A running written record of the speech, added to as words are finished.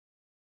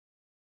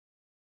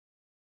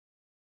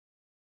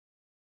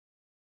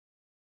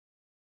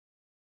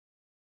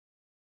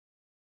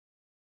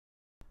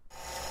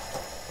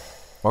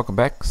Welcome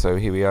back. So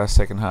here we are,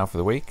 second half of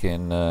the week,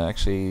 and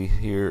actually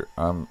here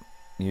I'm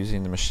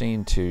using the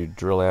machine to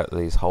drill out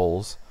these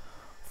holes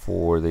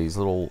for these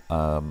little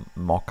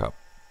mock-up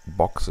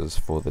boxes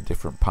for the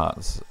different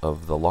parts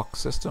of the lock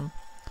system.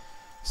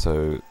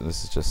 So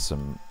this is just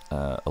some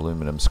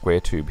aluminum square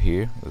tube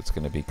here that's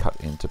going to be cut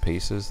into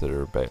pieces that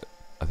are about,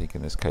 I think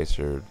in this case,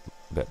 they're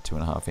about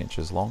 2.5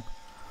 inches long.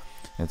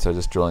 And so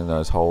just drilling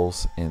those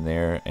holes in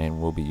there, and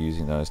we'll be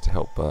using those to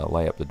help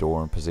lay up the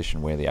door and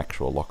position where the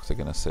actual locks are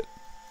going to sit.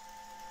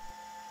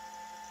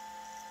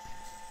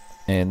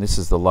 And this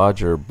is the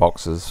larger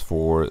boxes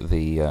for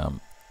the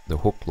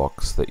hook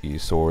locks that you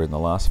saw in the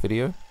last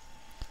video.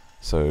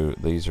 So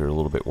these are a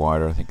little bit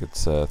wider. I think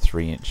it's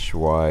 3-inch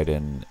wide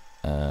and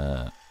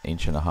 1.5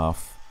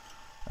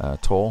 inches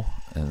tall,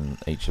 and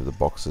each of the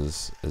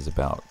boxes is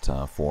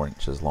about 4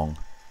 inches long.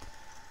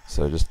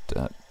 So just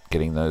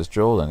getting those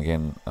drilled, and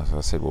again, as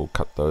I said, we'll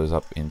cut those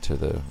up into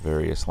the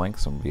various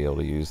lengths and be able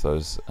to use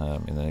those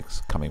in the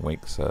next coming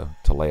weeks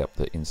to lay up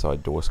the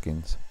inside door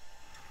skins.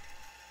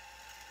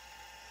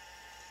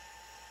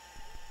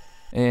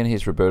 And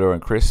here's Roberto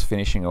and Chris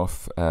finishing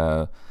off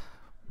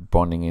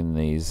bonding in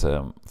these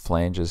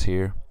flanges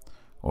here,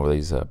 or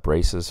these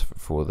braces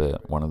for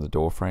one of the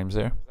door frames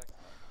there.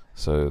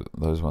 So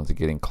those ones are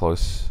getting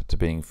close to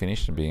being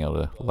finished and being able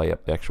to lay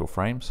up the actual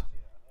frames.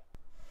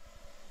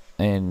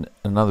 And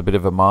another bit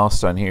of a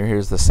milestone here.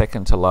 Here's the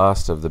second to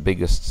last of the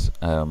biggest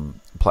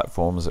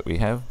platforms that we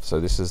have.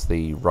 So this is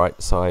the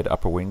right side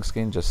upper wing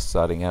skin, just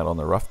starting out on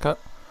the rough cut.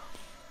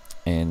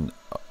 And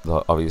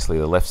obviously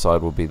the left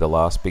side will be the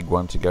last big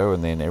one to go,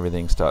 and then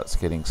everything starts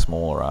getting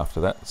smaller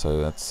after that.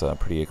 So that's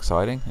pretty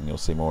exciting, and you'll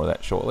see more of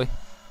that shortly.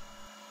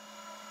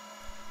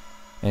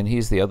 And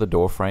here's the other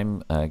door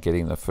frame,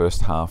 getting the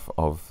first half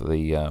of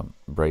the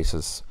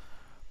braces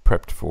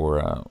prepped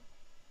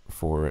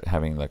for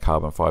having the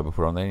carbon fiber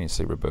put on there. And you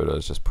see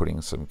Roberto's just putting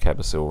some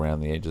cabosil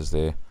around the edges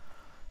there,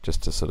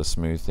 just to sort of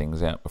smooth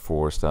things out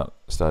before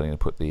starting to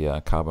put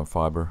the carbon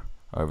fiber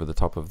over the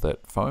top of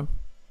that foam.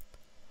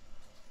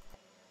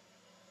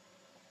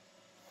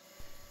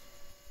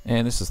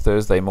 And this is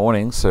Thursday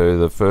morning, so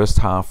the first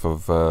half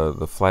of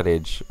the flat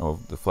edge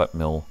of the flat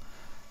mill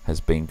has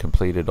been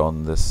completed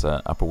on this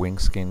upper wing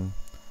skin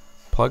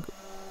plug.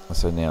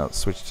 So now it's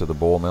switched to the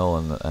ball mill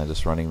and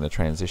just running the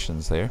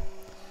transitions there.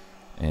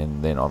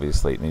 And then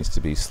obviously it needs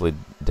to be slid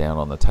down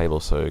on the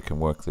table so it can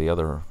work the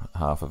other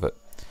half of it.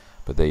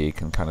 But there you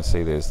can kind of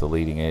see there's the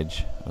leading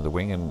edge of the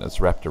wing, and it's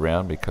wrapped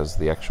around because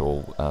the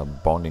actual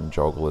bonding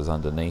joggle is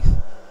underneath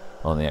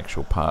on the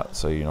actual part,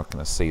 so you're not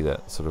going to see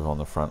that sort of on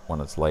the front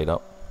when it's laid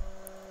up.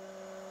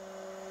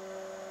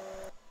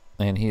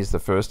 And here's the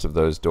first of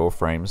those door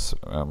frames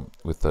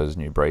with those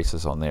new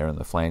braces on there and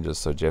the flanges.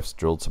 So Jeff's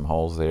drilled some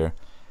holes there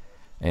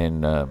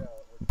and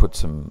put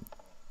some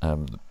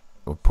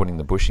putting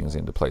the bushings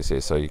into place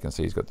there. So you can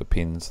see he's got the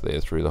pins there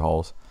through the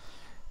holes,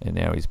 and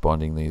now he's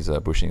bonding these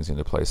bushings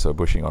into place. So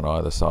bushing on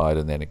either side,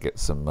 and then it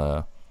gets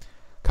some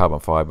carbon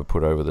fiber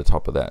put over the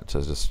top of that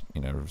to just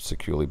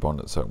securely bond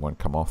it so it won't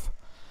come off.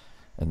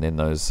 And then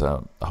those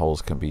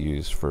holes can be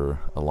used for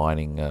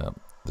aligning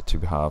the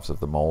two halves of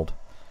the mold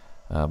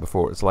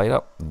before it's laid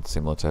up, and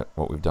similar to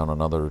what we've done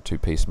on other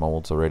two-piece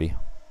molds already.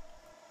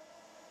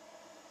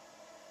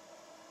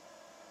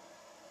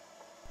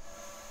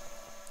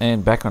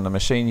 And back on the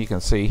machine, you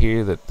can see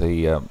here that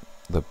the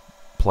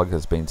plug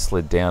has been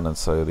slid down, and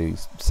so the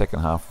second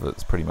half of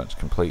it's pretty much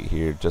complete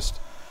here. Just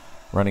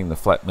running the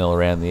flat mill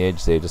around the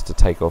edge there just to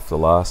take off the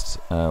last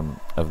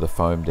of the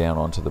foam down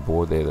onto the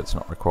board there that's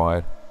not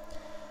required.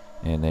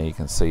 And there you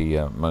can see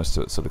most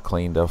of it sort of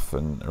cleaned off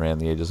and around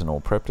the edges and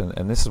all prepped.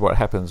 And this is what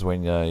happens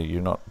when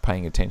you're not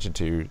paying attention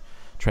to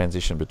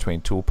transition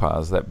between tool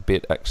paths. That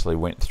bit actually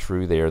went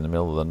through there in the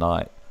middle of the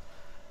night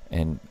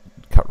and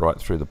cut right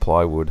through the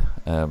plywood.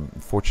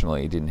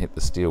 Fortunately, it didn't hit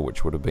the steel,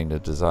 which would have been a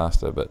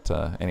disaster. But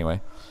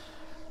anyway,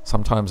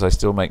 sometimes I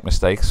still make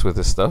mistakes with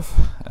this stuff.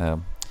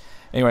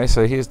 Anyway,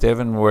 so here's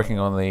Devon working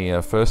on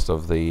the first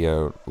of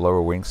the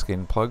lower wing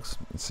skin plugs.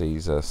 You can see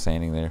he's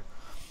sanding there,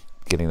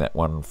 getting that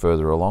one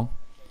further along.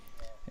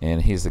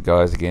 And here's the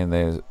guys again,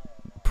 they're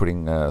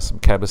putting some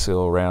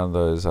cabosil around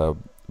those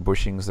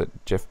bushings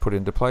that Jeff put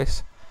into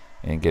place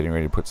and getting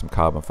ready to put some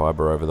carbon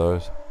fiber over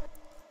those.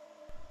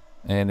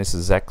 And this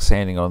is Zach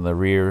sanding on the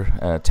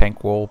rear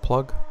tank wall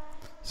plug.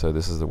 So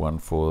this is the one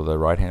for the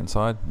right hand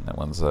side, and that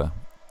one's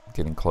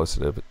getting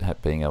closer to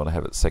being able to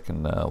have its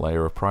second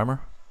layer of primer.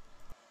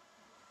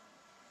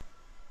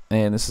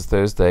 And this is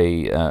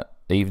Thursday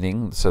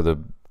evening, so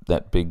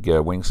that big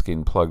wing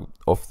skin plug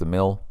off the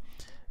mill,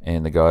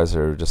 and the guys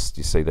are just,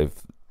 you see they've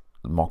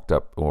mocked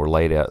up or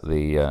laid out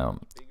the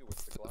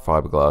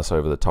fiberglass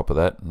over the top of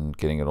that and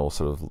getting it all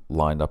sort of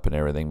lined up and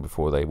everything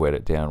before they wet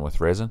it down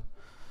with resin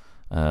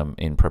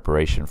in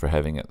preparation for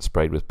having it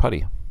sprayed with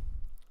putty.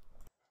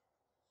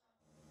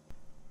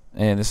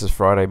 And this is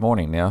Friday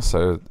morning now,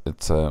 so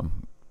it's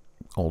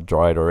all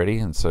dried already,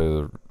 and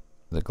so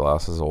the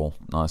glass is all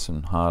nice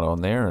and hard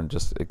on there, and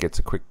just it gets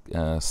a quick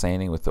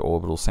sanding with the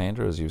orbital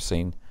sander, as you've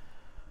seen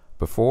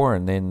before,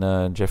 and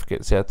then Jeff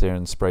gets out there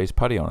and sprays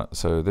putty on it.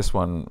 So this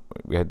one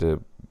we had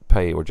to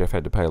pay, or Jeff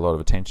had to pay a lot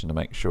of attention to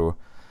make sure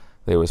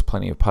there was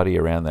plenty of putty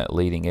around that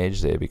leading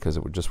edge there, because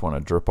it would just want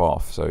to drip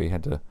off. So he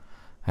had to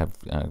have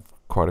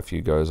quite a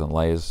few goes and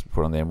layers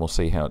put on there, and we'll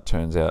see how it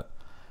turns out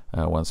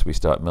once we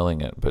start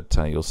milling it. But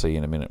you'll see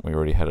in a minute, we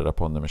already had it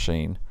up on the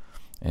machine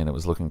and it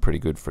was looking pretty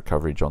good for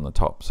coverage on the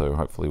top, so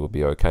hopefully we'll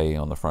be okay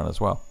on the front as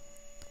well.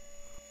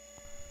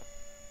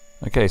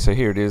 Okay, so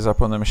here it is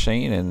up on the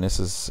machine, and this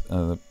is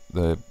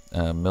the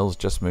mill's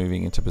just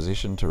moving into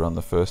position to run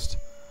the first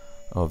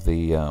of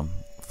the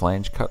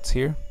flange cuts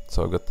here.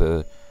 So I've got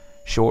the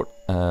short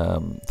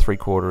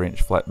 3/4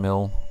 inch flat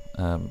mill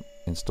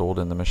installed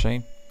in the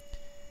machine,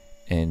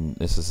 and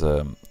this is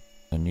a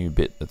new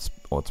bit it's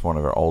one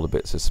of our older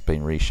bits that's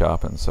been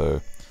resharpened,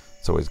 so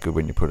it's always good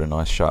when you put a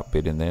nice sharp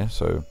bit in there,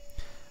 so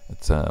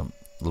it's a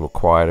little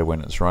quieter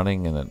when it's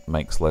running and it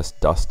makes less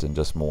dust and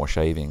just more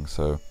shaving.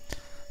 So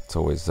it's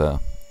always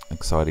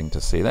exciting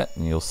to see that,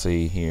 and you'll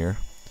see here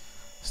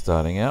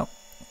starting out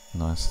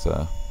nice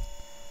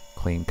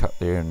clean cut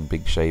there and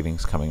big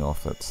shavings coming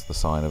off. That's the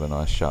sign of a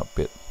nice sharp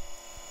bit.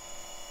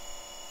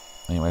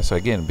 Anyway, so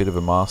again, a bit of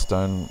a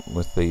milestone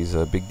with these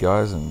big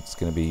guys, and it's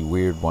going to be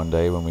weird one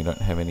day when we don't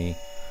have any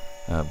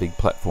big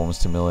platforms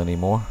to mill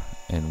anymore,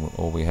 and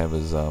all we have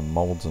is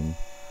molds and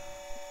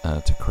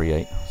to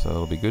create, so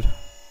that'll be good.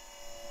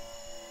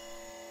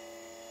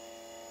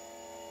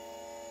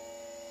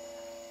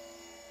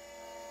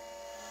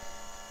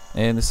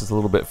 And this is a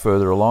little bit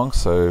further along,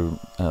 so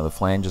the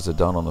flanges are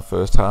done on the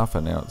first half,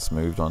 and now it's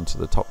moved on to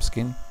the top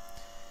skin.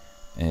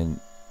 And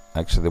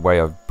actually, the way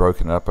I've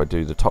broken it up, I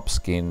do the top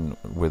skin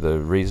with a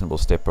reasonable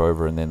step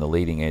over, and then the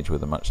leading edge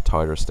with a much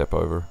tighter step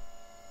over.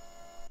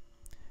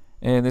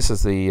 And this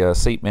is the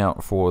seat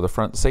mount for the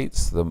front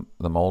seats, the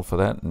mold for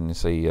that, and you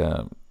see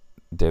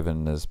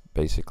Devon has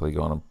basically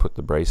gone and put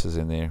the braces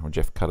in there, or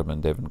Jeff cut them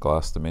and Devon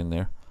glassed them in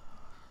there,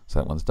 so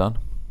that one's done.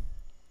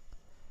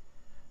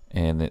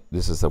 And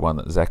this is the one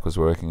that Zach was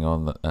working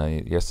on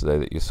yesterday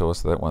that you saw,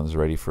 so that one's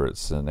ready for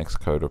its next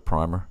coat of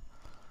primer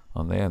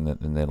on there, and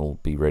then it'll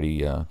be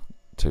ready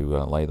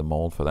to lay the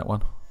mold for that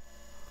one.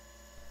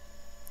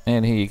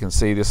 And here you can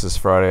see this is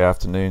Friday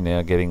afternoon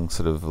now, getting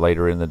sort of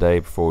later in the day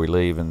before we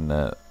leave, and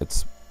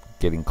it's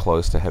getting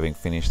close to having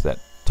finished that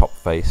top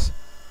face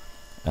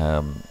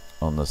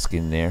on the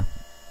skin there.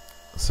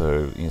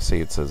 So you see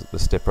it's the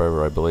step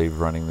over, I believe,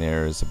 running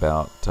there is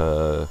about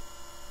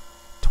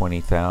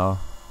 20 thou.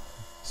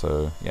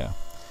 So yeah,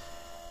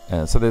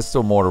 so there's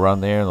still more to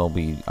run there, and they'll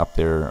be up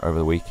there over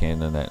the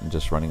weekend and that, and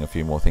just running a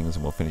few more things,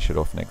 and we'll finish it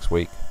off next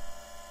week.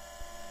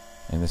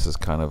 And this is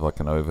kind of like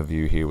an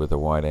overview here with a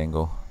wide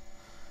angle,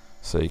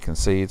 so you can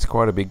see it's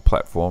quite a big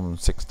platform,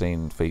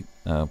 16 feet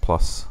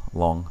plus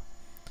long,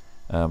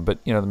 but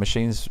you know, the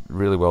machine's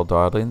really well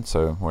dialed in,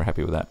 so we're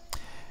happy with that.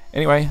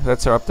 Anyway,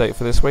 that's our update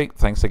for this week.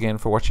 Thanks again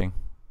for watching.